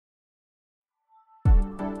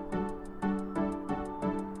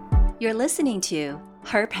You're listening to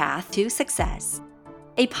Her Path to Success,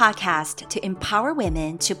 a podcast to empower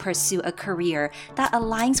women to pursue a career that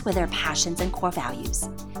aligns with their passions and core values.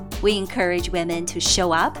 We encourage women to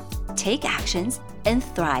show up, take actions, and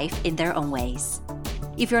thrive in their own ways.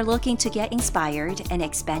 If you're looking to get inspired and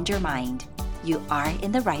expand your mind, you are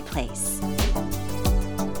in the right place.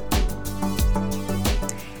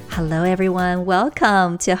 Hello, everyone.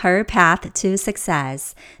 Welcome to Her Path to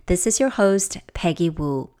Success. This is your host, Peggy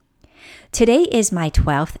Wu. Today is my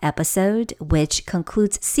 12th episode, which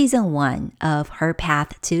concludes season 1 of Her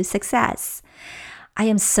Path to Success. I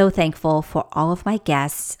am so thankful for all of my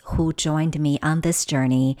guests who joined me on this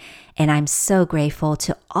journey, and I'm so grateful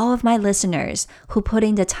to all of my listeners who put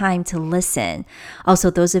in the time to listen. Also,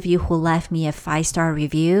 those of you who left me a 5-star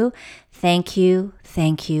review, thank you,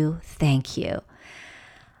 thank you, thank you.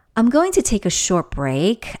 I'm going to take a short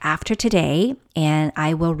break after today, and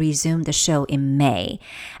I will resume the show in May.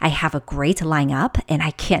 I have a great lineup, and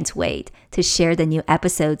I can't wait to share the new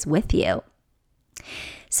episodes with you.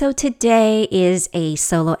 So today is a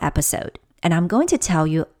solo episode, and I'm going to tell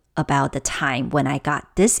you about the time when I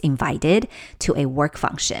got disinvited to a work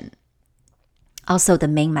function. Also, the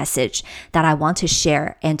main message that I want to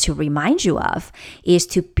share and to remind you of is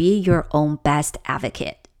to be your own best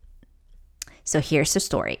advocate. So here's the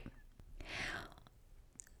story.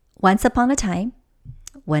 Once upon a time,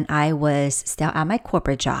 when I was still at my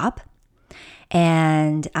corporate job,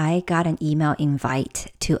 and I got an email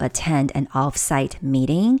invite to attend an off-site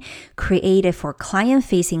meeting created for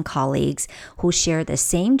client-facing colleagues who share the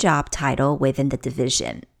same job title within the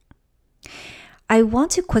division. I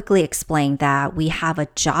want to quickly explain that we have a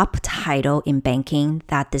job title in banking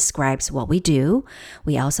that describes what we do.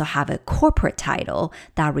 We also have a corporate title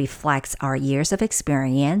that reflects our years of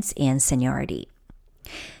experience and seniority.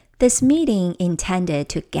 This meeting intended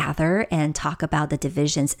to gather and talk about the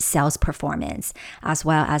division's sales performance, as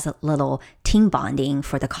well as a little team bonding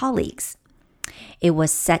for the colleagues. It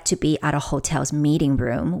was set to be at a hotel's meeting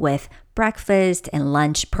room with breakfast and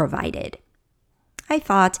lunch provided. I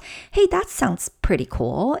thought, hey, that sounds pretty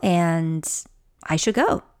cool, and I should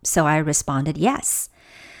go. So I responded yes.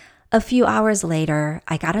 A few hours later,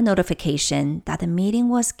 I got a notification that the meeting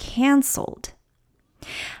was canceled.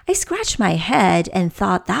 I scratched my head and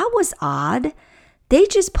thought that was odd. They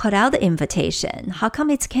just put out the invitation. How come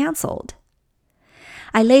it's canceled?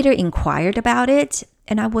 I later inquired about it,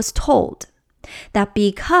 and I was told that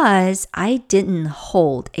because I didn't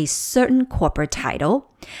hold a certain corporate title,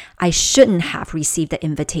 I shouldn't have received the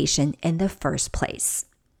invitation in the first place.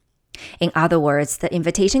 In other words, the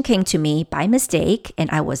invitation came to me by mistake and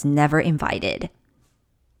I was never invited.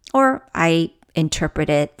 Or I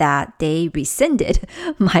interpreted that they rescinded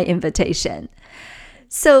my invitation.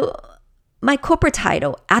 So my corporate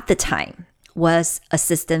title at the time was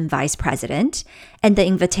Assistant Vice President, and the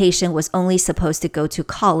invitation was only supposed to go to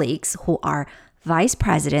colleagues who are Vice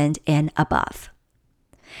President and above.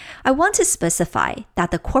 I want to specify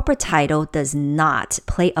that the corporate title does not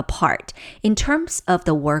play a part in terms of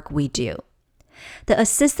the work we do. The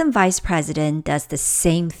Assistant Vice President does the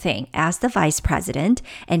same thing as the Vice President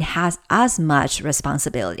and has as much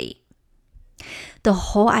responsibility. The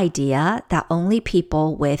whole idea that only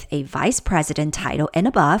people with a Vice President title and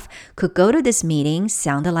above could go to this meeting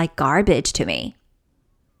sounded like garbage to me.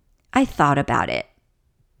 I thought about it,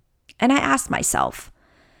 and I asked myself,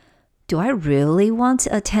 do I really want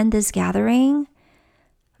to attend this gathering?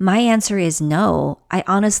 My answer is no. I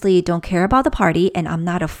honestly don't care about the party, and I'm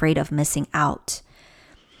not afraid of missing out.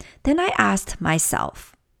 Then I asked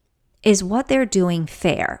myself, is what they're doing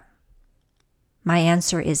fair? My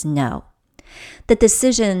answer is no. The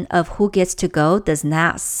decision of who gets to go does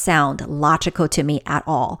not sound logical to me at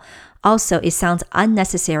all. Also, it sounds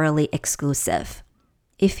unnecessarily exclusive.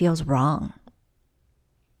 It feels wrong.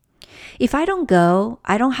 If I don't go,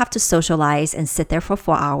 I don't have to socialize and sit there for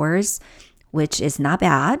 4 hours, which is not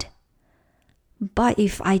bad. But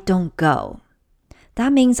if I don't go,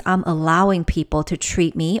 that means I'm allowing people to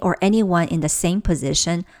treat me or anyone in the same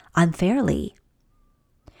position unfairly.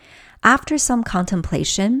 After some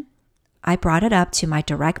contemplation, I brought it up to my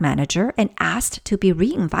direct manager and asked to be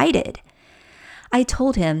re-invited. I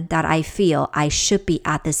told him that I feel I should be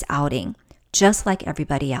at this outing, just like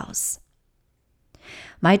everybody else.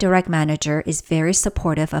 My direct manager is very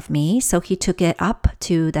supportive of me, so he took it up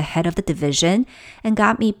to the head of the division and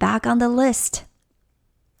got me back on the list.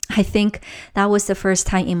 I think that was the first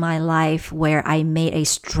time in my life where I made a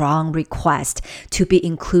strong request to be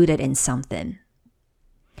included in something.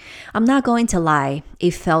 I'm not going to lie,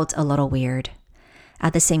 it felt a little weird.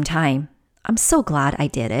 At the same time, I'm so glad I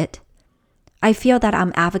did it. I feel that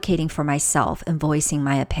I'm advocating for myself and voicing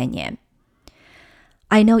my opinion.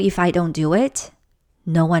 I know if I don't do it,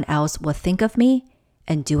 no one else will think of me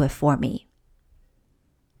and do it for me.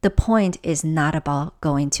 The point is not about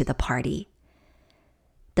going to the party.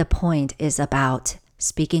 The point is about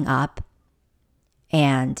speaking up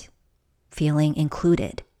and feeling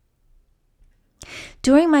included.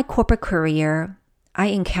 During my corporate career, I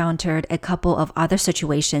encountered a couple of other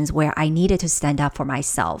situations where I needed to stand up for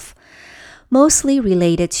myself, mostly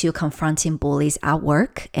related to confronting bullies at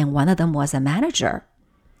work, and one of them was a manager.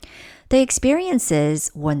 The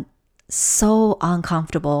experiences were so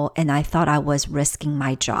uncomfortable, and I thought I was risking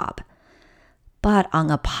my job. But on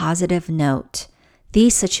a positive note,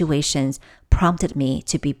 these situations prompted me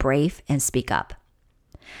to be brave and speak up.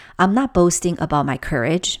 I'm not boasting about my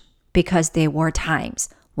courage because there were times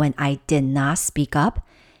when I did not speak up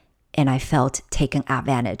and I felt taken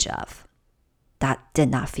advantage of. That did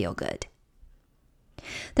not feel good.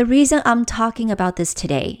 The reason I'm talking about this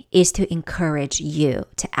today is to encourage you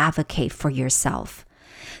to advocate for yourself.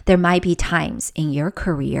 There might be times in your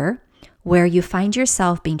career where you find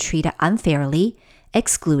yourself being treated unfairly,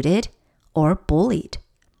 excluded, or bullied.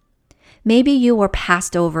 Maybe you were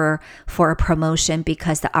passed over for a promotion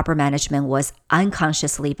because the upper management was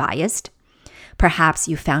unconsciously biased. Perhaps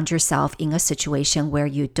you found yourself in a situation where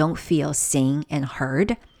you don't feel seen and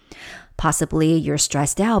heard. Possibly you're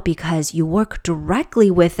stressed out because you work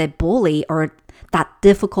directly with a bully or that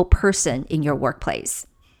difficult person in your workplace.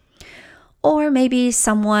 Or maybe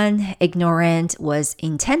someone ignorant was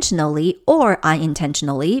intentionally or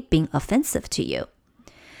unintentionally being offensive to you.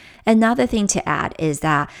 Another thing to add is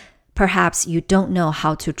that perhaps you don't know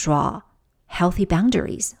how to draw healthy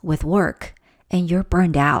boundaries with work and you're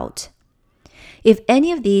burned out. If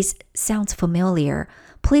any of these sounds familiar,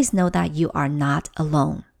 please know that you are not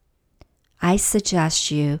alone. I suggest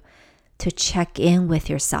you to check in with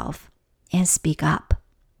yourself and speak up.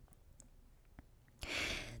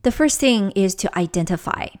 The first thing is to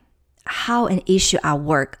identify how an issue at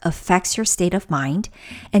work affects your state of mind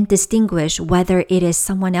and distinguish whether it is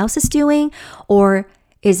someone else's doing or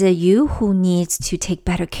is it you who needs to take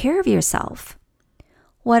better care of yourself.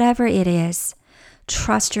 Whatever it is,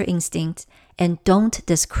 trust your instinct and don't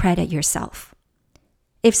discredit yourself.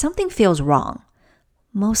 If something feels wrong,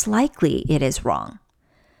 most likely it is wrong.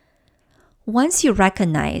 Once you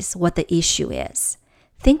recognize what the issue is,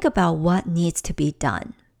 think about what needs to be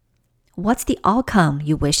done. What's the outcome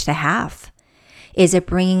you wish to have? Is it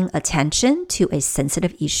bringing attention to a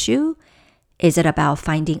sensitive issue? Is it about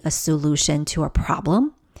finding a solution to a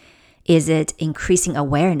problem? Is it increasing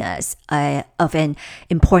awareness of an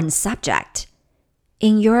important subject?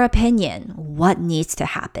 In your opinion, what needs to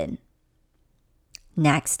happen?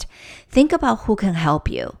 Next, think about who can help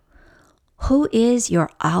you. Who is your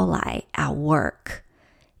ally at work?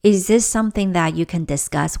 Is this something that you can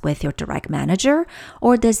discuss with your direct manager,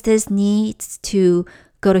 or does this need to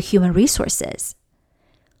go to human resources?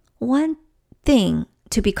 One thing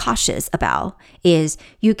to be cautious about is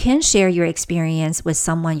you can share your experience with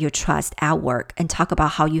someone you trust at work and talk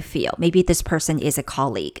about how you feel. Maybe this person is a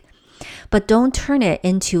colleague. But don't turn it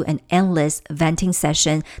into an endless venting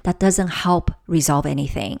session that doesn't help resolve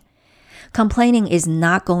anything. Complaining is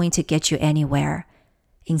not going to get you anywhere.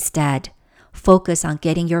 Instead, focus on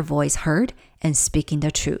getting your voice heard and speaking the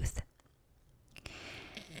truth.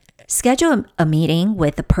 Schedule a meeting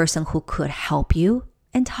with the person who could help you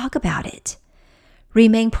and talk about it.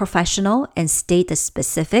 Remain professional and state the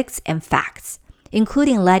specifics and facts,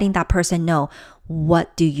 including letting that person know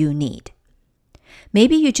what do you need.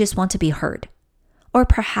 Maybe you just want to be heard, or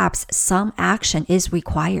perhaps some action is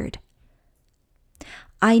required.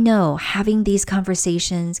 I know having these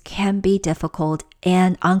conversations can be difficult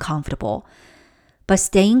and uncomfortable, but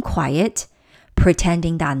staying quiet,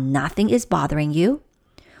 pretending that nothing is bothering you,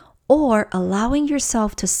 or allowing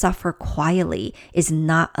yourself to suffer quietly is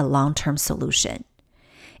not a long-term solution.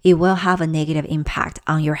 It will have a negative impact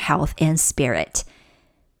on your health and spirit.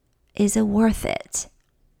 Is it worth it?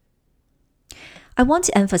 I want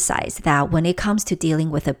to emphasize that when it comes to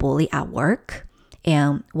dealing with a bully at work,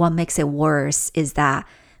 and what makes it worse is that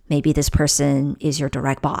maybe this person is your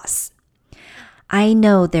direct boss. I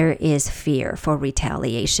know there is fear for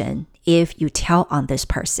retaliation if you tell on this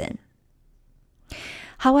person.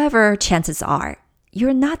 However, chances are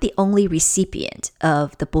you're not the only recipient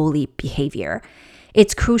of the bully behavior.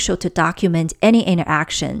 It's crucial to document any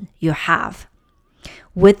interaction you have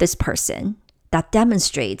with this person that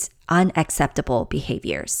demonstrates unacceptable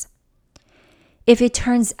behaviors. If it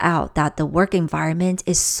turns out that the work environment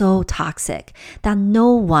is so toxic that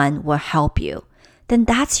no one will help you, then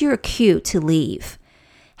that's your cue to leave.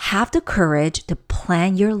 Have the courage to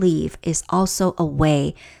plan your leave is also a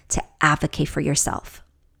way to advocate for yourself.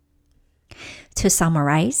 To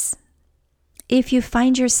summarize, if you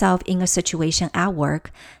find yourself in a situation at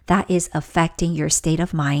work that is affecting your state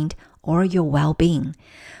of mind or your well-being,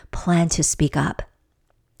 plan to speak up.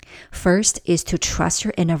 First is to trust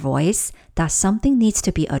your inner voice that something needs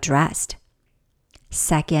to be addressed.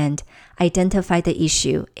 Second, identify the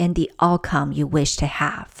issue and the outcome you wish to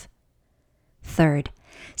have. Third,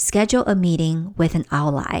 schedule a meeting with an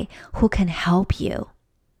ally who can help you.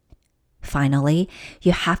 Finally,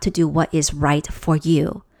 you have to do what is right for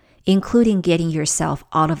you, including getting yourself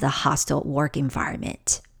out of the hostile work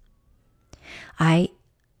environment. I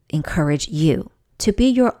encourage you to be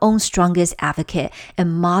your own strongest advocate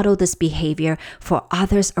and model this behavior for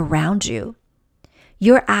others around you.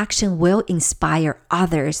 Your action will inspire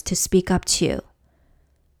others to speak up too.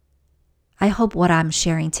 I hope what I'm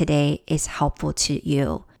sharing today is helpful to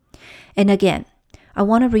you. And again, I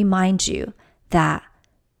want to remind you that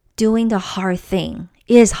doing the hard thing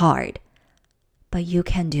is hard, but you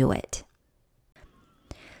can do it.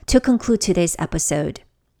 To conclude today's episode,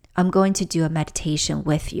 I'm going to do a meditation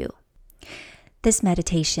with you. This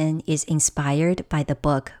meditation is inspired by the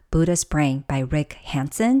book Buddha's Brain by Rick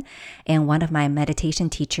Hanson and one of my meditation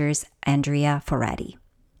teachers, Andrea Ferretti.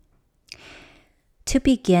 To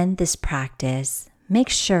begin this practice, make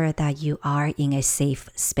sure that you are in a safe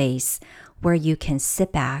space where you can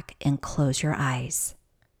sit back and close your eyes.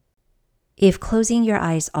 If closing your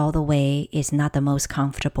eyes all the way is not the most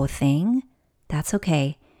comfortable thing, that's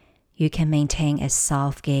okay. You can maintain a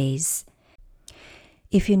soft gaze.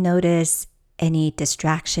 If you notice any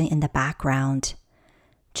distraction in the background,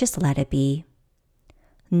 just let it be.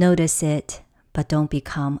 Notice it, but don't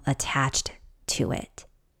become attached to it.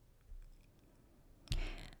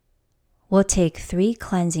 We'll take 3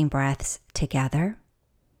 cleansing breaths together.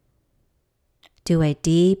 Do a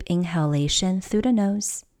deep inhalation through the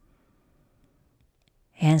nose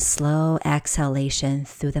and slow exhalation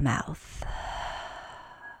through the mouth.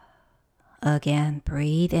 Again,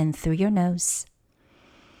 breathe in through your nose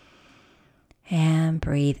and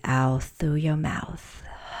breathe out through your mouth.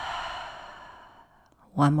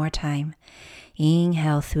 One more time.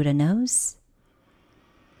 Inhale through the nose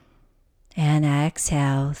and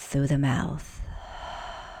exhale through the mouth.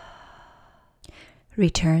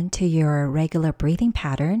 Return to your regular breathing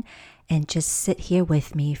pattern and just sit here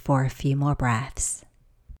with me for a few more breaths.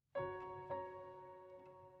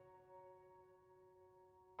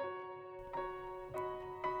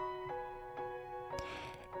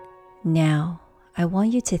 Now, I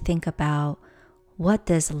want you to think about what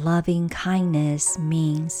does loving kindness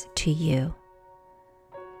means to you.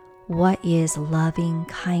 What is loving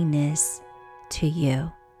kindness to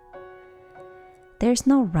you? There's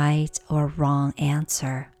no right or wrong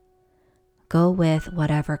answer. Go with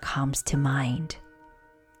whatever comes to mind.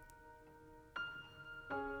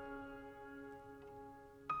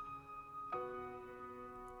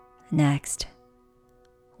 Next,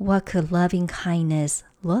 what could loving kindness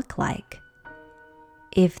look like?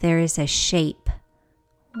 If there is a shape,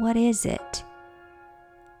 what is it?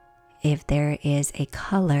 If there is a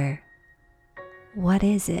color, what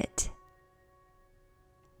is it?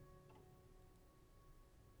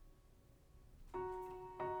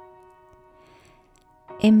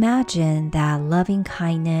 Imagine that loving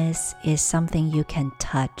kindness is something you can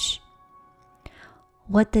touch.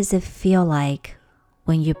 What does it feel like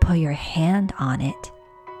when you put your hand on it?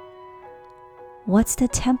 What's the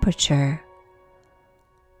temperature?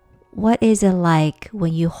 What is it like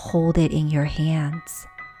when you hold it in your hands?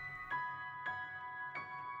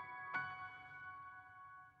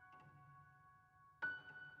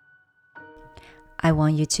 I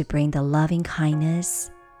want you to bring the loving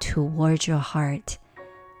kindness towards your heart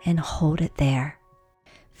and hold it there.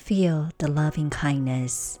 Feel the loving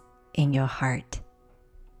kindness in your heart.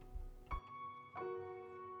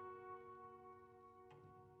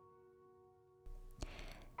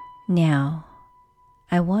 Now,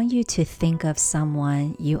 I want you to think of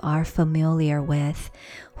someone you are familiar with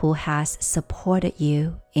who has supported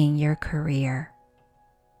you in your career.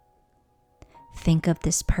 Think of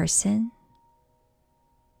this person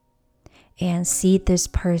and see this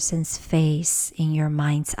person's face in your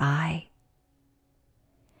mind's eye.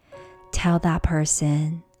 Tell that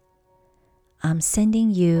person, I'm sending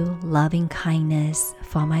you loving kindness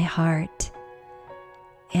from my heart,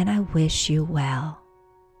 and I wish you well.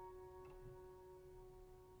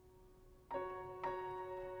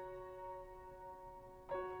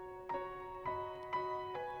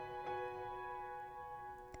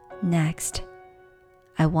 Next,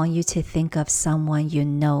 I want you to think of someone you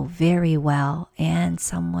know very well and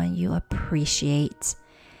someone you appreciate.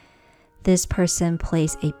 This person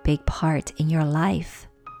plays a big part in your life.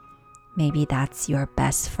 Maybe that's your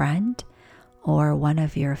best friend or one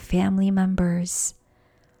of your family members.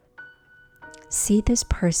 See this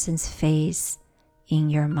person's face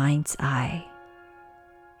in your mind's eye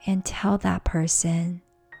and tell that person,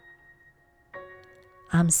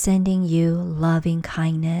 I'm sending you loving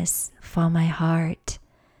kindness from my heart,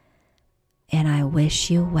 and I wish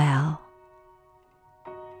you well.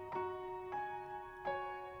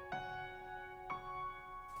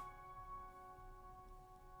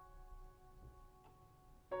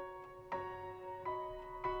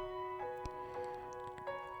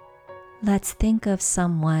 Let's think of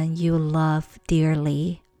someone you love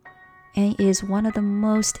dearly and is one of the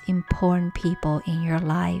most important people in your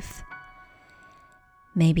life.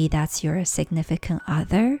 Maybe that's your significant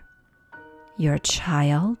other, your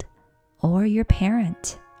child, or your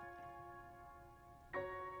parent.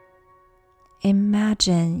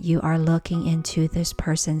 Imagine you are looking into this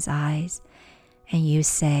person's eyes and you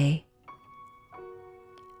say,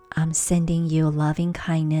 I'm sending you loving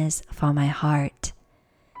kindness from my heart,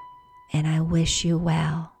 and I wish you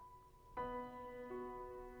well.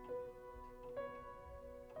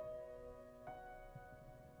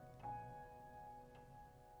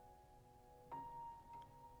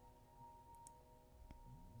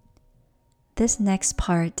 This next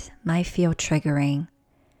part might feel triggering,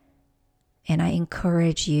 and I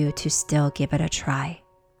encourage you to still give it a try.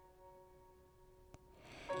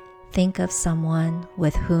 Think of someone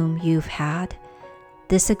with whom you've had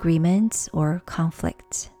disagreements or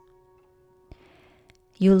conflicts.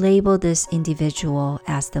 You label this individual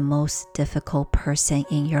as the most difficult person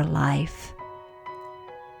in your life.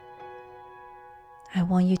 I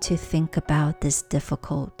want you to think about this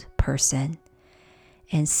difficult person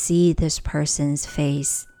and see this person's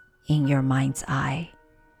face in your mind's eye.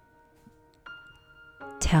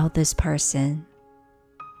 Tell this person,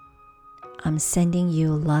 I'm sending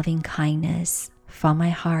you loving kindness from my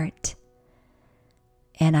heart,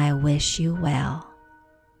 and I wish you well.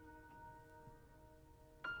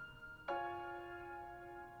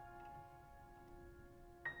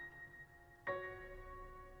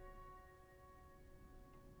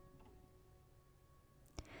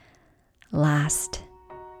 Last,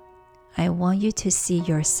 I want you to see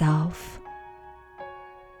yourself.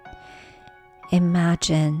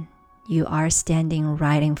 Imagine you are standing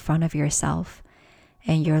right in front of yourself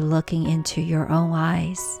and you're looking into your own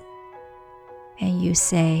eyes and you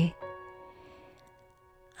say,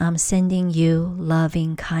 I'm sending you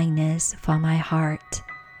loving kindness from my heart,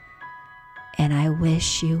 and I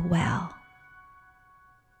wish you well.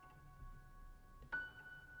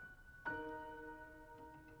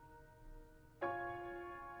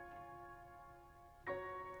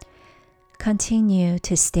 Continue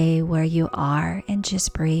to stay where you are and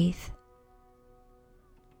just breathe.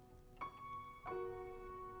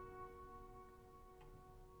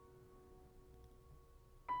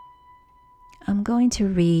 I'm going to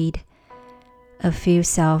read a few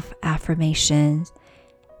self-affirmations,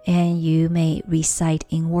 and you may recite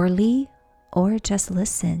inwardly or just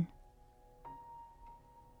listen.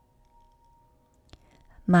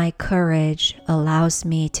 My courage allows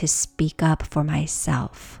me to speak up for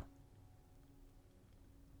myself.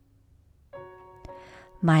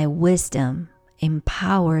 My wisdom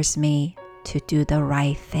empowers me to do the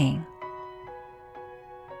right thing.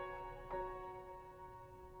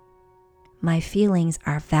 My feelings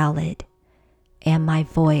are valid, and my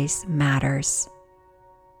voice matters.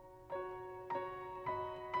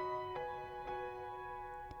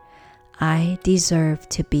 I deserve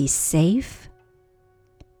to be safe,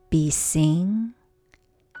 be seen,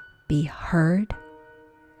 be heard,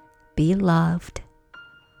 be loved,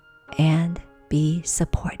 and be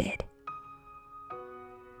supported.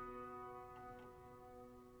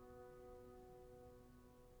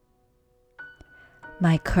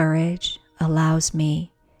 My courage allows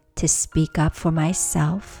me to speak up for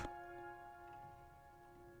myself.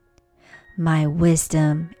 My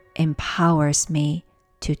wisdom empowers me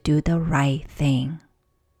to do the right thing.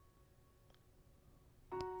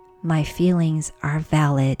 My feelings are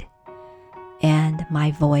valid, and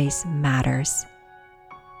my voice matters.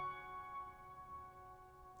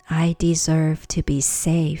 I deserve to be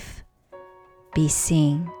safe, be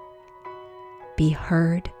seen, be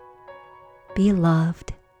heard, be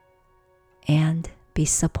loved, and be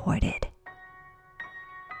supported.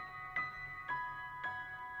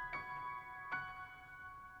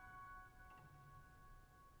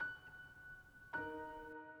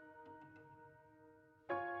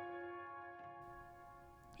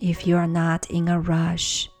 If you are not in a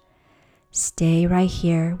rush, stay right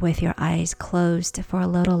here with your eyes closed for a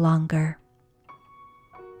little longer.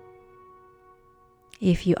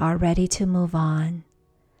 If you are ready to move on,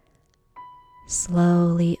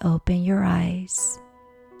 slowly open your eyes.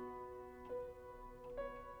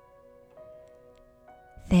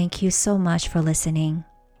 Thank you so much for listening.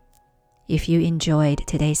 If you enjoyed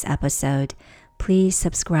today's episode, please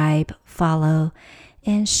subscribe, follow,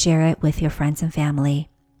 and share it with your friends and family.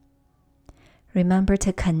 Remember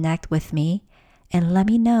to connect with me and let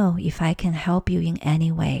me know if I can help you in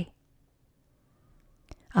any way.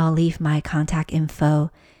 I'll leave my contact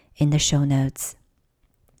info in the show notes.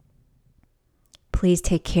 Please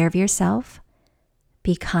take care of yourself,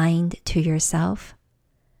 be kind to yourself,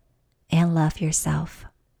 and love yourself.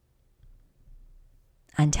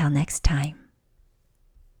 Until next time.